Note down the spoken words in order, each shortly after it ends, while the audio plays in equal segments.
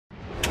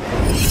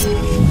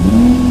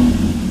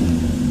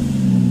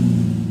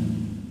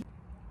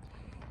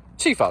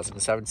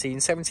2017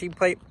 17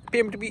 plate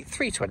BMW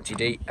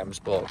 320d M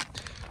Sport.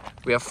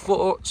 We have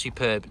 4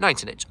 superb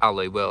 19-inch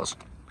alloy wheels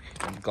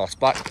in gloss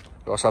black.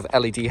 We also have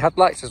LED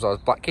headlights as well as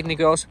black kidney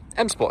grills,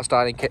 M Sport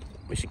styling kit,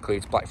 which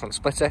includes black front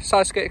splitter,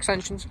 side skirt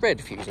extensions, rear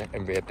diffuser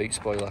and rear boot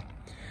spoiler.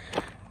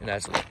 And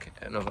there's a look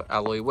at another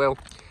alloy wheel.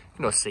 You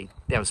can also see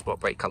the M Sport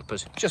brake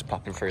calipers just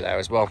popping through there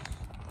as well.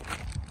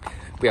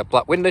 We have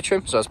black window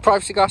trim, so as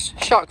privacy glass,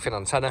 shark fin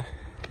antenna.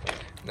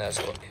 And there's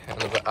a look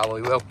at another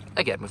alloy wheel,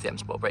 again with the M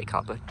Sport brake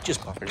caliper just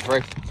popping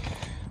through.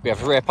 We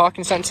have rear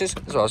parking sensors,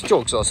 as well as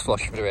dual exhaust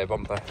flush for the rear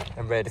bumper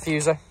and rear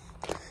diffuser.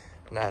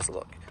 And there's a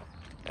look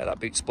at that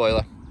boot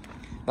spoiler.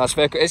 Now this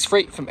vehicle is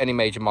free from any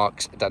major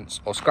marks,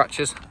 dents or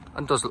scratches,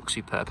 and does look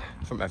superb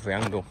from every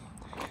angle.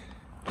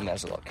 And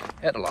there's a look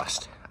at the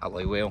last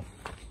alloy wheel.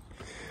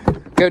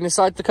 Going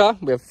inside the car,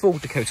 we have full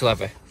Dakota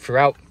leather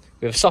throughout.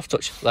 We have a soft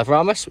touch leather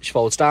armrest which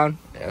folds down.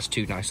 It has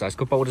 2 nice sized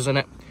cup holders in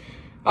it.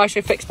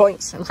 ISO fixed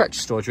points, and for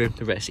extra storage room,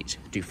 the rear seats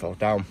do fold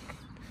down.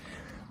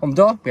 On the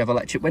door, we have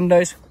electric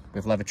windows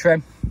with leather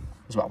trim,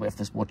 as well we have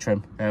this wood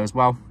trim there as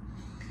well,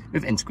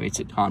 with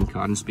integrated harman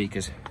kardon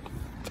speakers.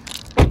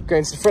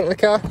 Going to the front of the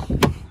car,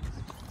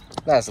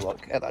 there's a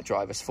look at that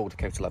driver's full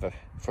Dakota leather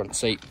front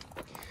seat.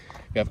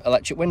 We have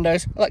electric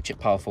windows, electric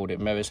power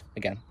folding mirrors,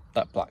 again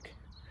that black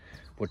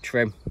wood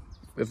trim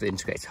with the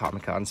integrated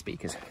harman kardon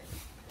speakers.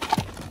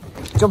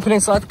 Jumping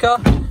inside the car,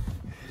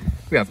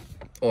 we have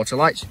auto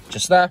lights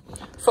just there,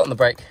 foot on the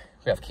brake,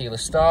 we have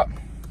keyless start.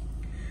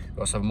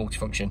 We also have a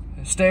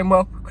multifunction steering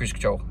wheel, cruise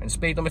control and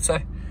speed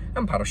limiter,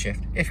 and paddle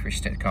shift if you wish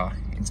to take the car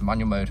into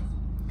manual mode.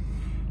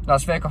 Now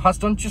this vehicle has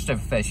done just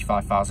over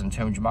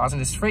 35,200 miles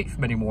and is free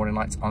from any warning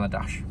lights on the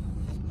dash.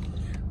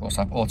 We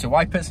also have auto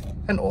wipers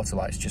and auto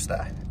lights just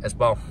there as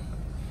well.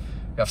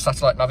 We have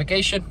satellite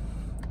navigation,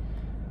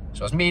 as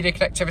well as media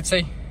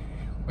connectivity.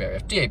 We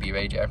have DAB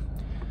radio,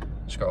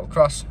 scroll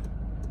across,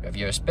 we have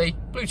USB,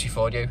 Bluetooth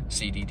audio,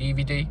 CD,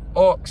 DVD,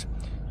 AUX,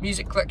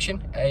 music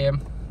collection,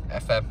 AM,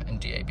 FM and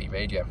DAB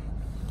radio.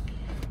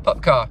 Pop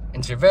the car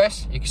into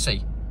reverse, you can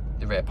see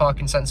the rear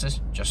parking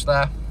sensors just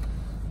there.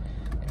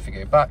 If you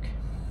go back,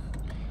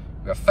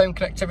 we have phone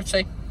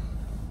connectivity,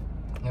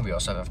 and we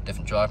also have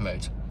different drive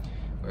modes.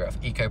 We have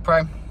Eco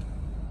Pro,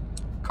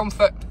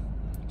 Comfort,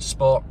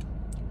 Sport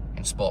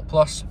and Sport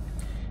Plus.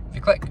 If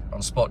you click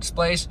on Sport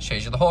displays, it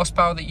shows you the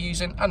horsepower that you're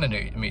using and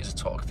the meters of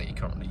torque that you're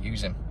currently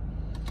using.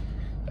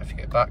 If you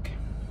go back,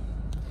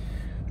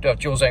 we do have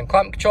dual zone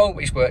climate control,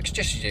 which works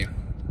just as you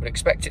would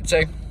expect it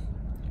to,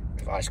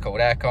 with ice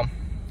cold aircon.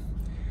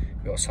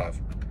 We also have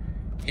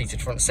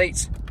heated front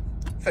seats.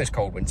 For those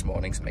cold winter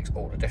mornings, it makes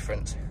all the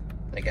difference.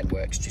 And again,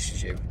 works just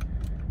as you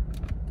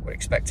would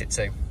expect it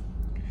to.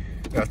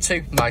 We have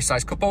 2 nice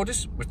sized cup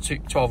holders with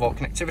 12-volt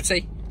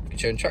connectivity. You can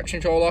turn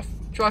traction control off,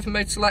 driving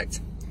mode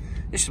select.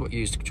 This is what you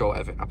use to control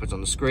whatever happens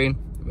on the screen.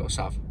 We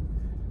also have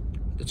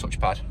the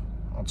touchpad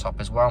on top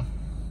as well.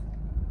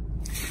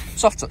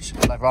 Soft touch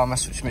leather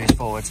armrest which moves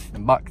forward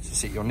and back to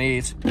suit your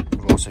needs.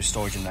 We've also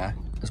storage in there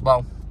as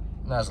well.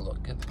 And there's a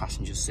look at the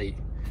passenger seat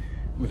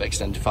with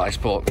extended thigh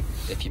support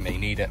if you may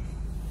need it.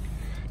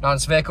 Now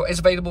this vehicle is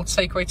available to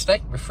take away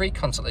today with free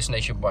contactless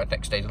nationwide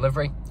next day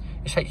delivery.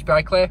 It's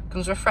HPI clear,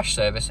 comes with a fresh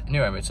service, a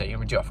new MOT, and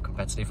we do offer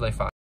competitive low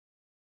finance.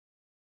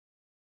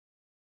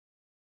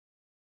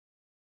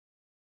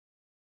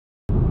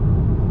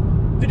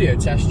 Video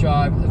test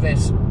drive of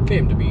this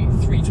BMW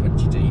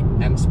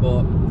 320d M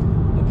Sport.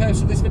 The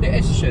purpose of this video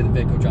is to show the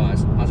vehicle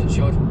drives as it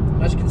should.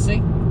 And as you can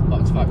see,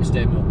 locked to factory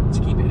steering wheel to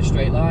keep it in a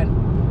straight line.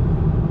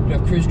 We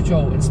have cruise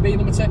control and speed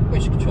limiter,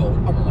 which is controlled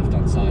on the left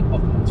hand side of the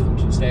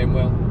multifunction steering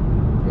wheel.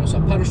 We also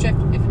have paddle shift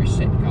if we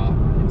take the car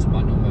into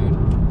manual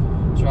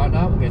mode. So right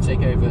now we're going to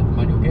take over the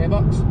manual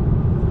gearbox.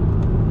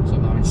 So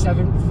I'm now in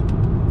 7th,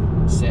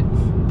 6th,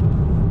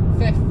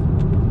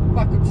 5th,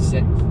 back up to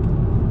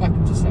 6th, back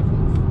up to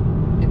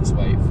 7th, into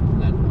 8th,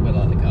 and then we'll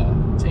let the car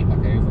take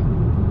back over.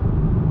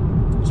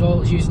 So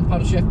all it's using the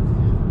paddle shift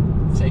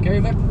to take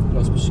over. We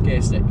also push the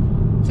gear stick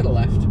to the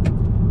left.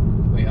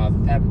 We have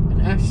M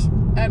and S.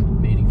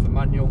 M meaning for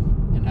manual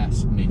and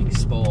S meaning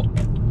sport. A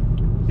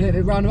bit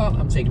roundabout,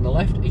 I'm taking the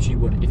left as you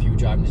would if you were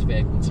driving this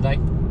vehicle today.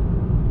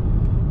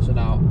 So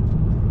now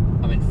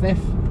I'm in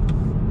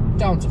 5th,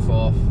 down to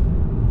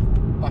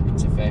 4th, back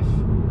into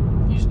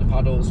 5th, using the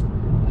paddles,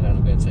 and then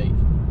I'm going to take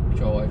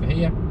control over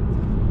here,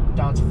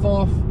 down to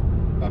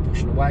 4th, by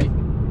pushing away,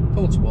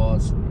 pull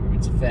towards, and we're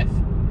into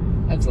 5th.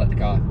 And to let the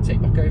car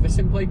take back over,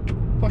 simply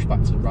push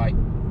back to the right.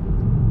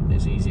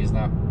 It's easy as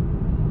that.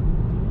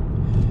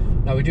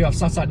 Now we do have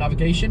satellite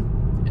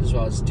navigation, as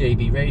well as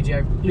DAB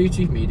radio,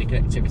 Bluetooth media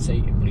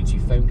connectivity and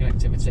Bluetooth phone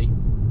connectivity.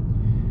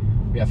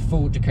 We have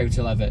full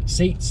Dakota leather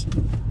seats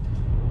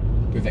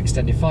with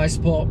extended thigh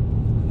support,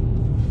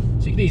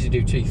 so you can easily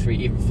do 2, 3,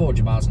 even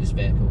 400 miles in this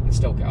vehicle and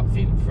still get out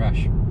feeling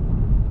fresh.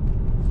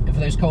 And for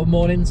those cold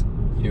mornings,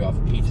 you do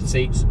have heated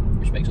seats,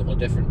 which makes all the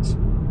difference.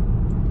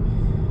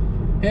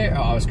 Here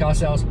at RS Car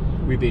Sales,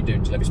 we've been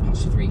doing deliveries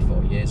past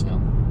 3-4 years now.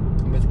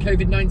 And with the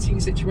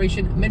COVID-19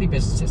 situation, many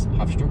businesses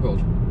have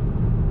struggled.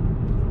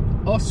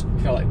 Us,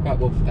 we feel like we're quite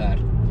well prepared.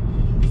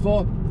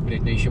 Before, We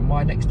did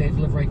nationwide next day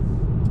delivery.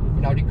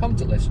 We now do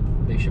contactless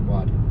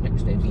nationwide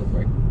next day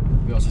delivery.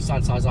 We also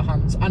sanitize our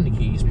hands and the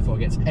keys before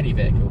we get to any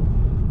vehicle,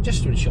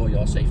 just to ensure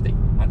your safety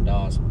and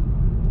ours.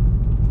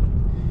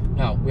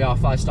 Now, we are a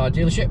 5-star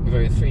dealership with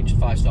over 300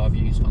 5-star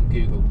reviews on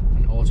Google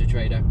and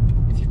Autotrader.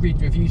 If you read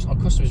the reviews, our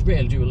customers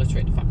really do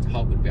illustrate the fact of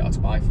how good we are to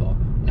buy for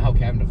and how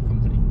caring of a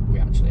company we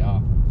actually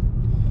are.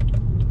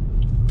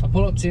 I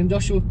pull up to the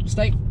industrial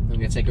estate, I'm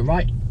going to take a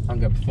right, I'm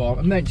going to perform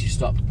an emergency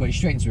stop, going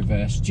straight into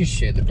reverse, just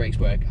to show the brakes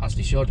work as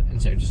they should,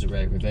 and so does the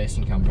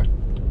reversing camera.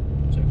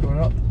 So coming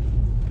up,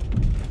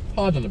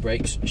 hard on the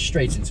brakes,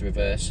 straight into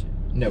reverse,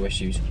 no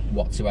issues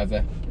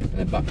whatsoever, and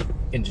then back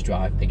into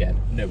drive again,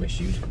 no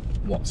issues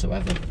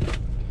whatsoever.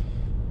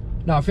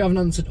 Now, if you haven't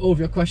answered all of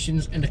your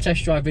questions in the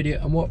test drive video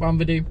and walk around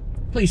video,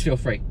 please feel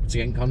free to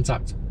get in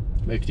contact.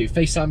 We can do a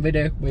FaceTime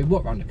video where we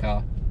walk around the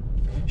car,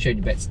 show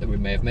you bits that we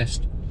may have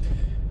missed,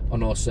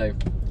 and also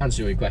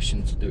answer your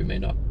questions that we may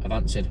not have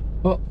answered.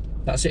 But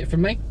that's it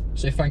from me,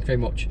 so thank you very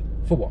much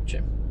for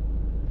watching.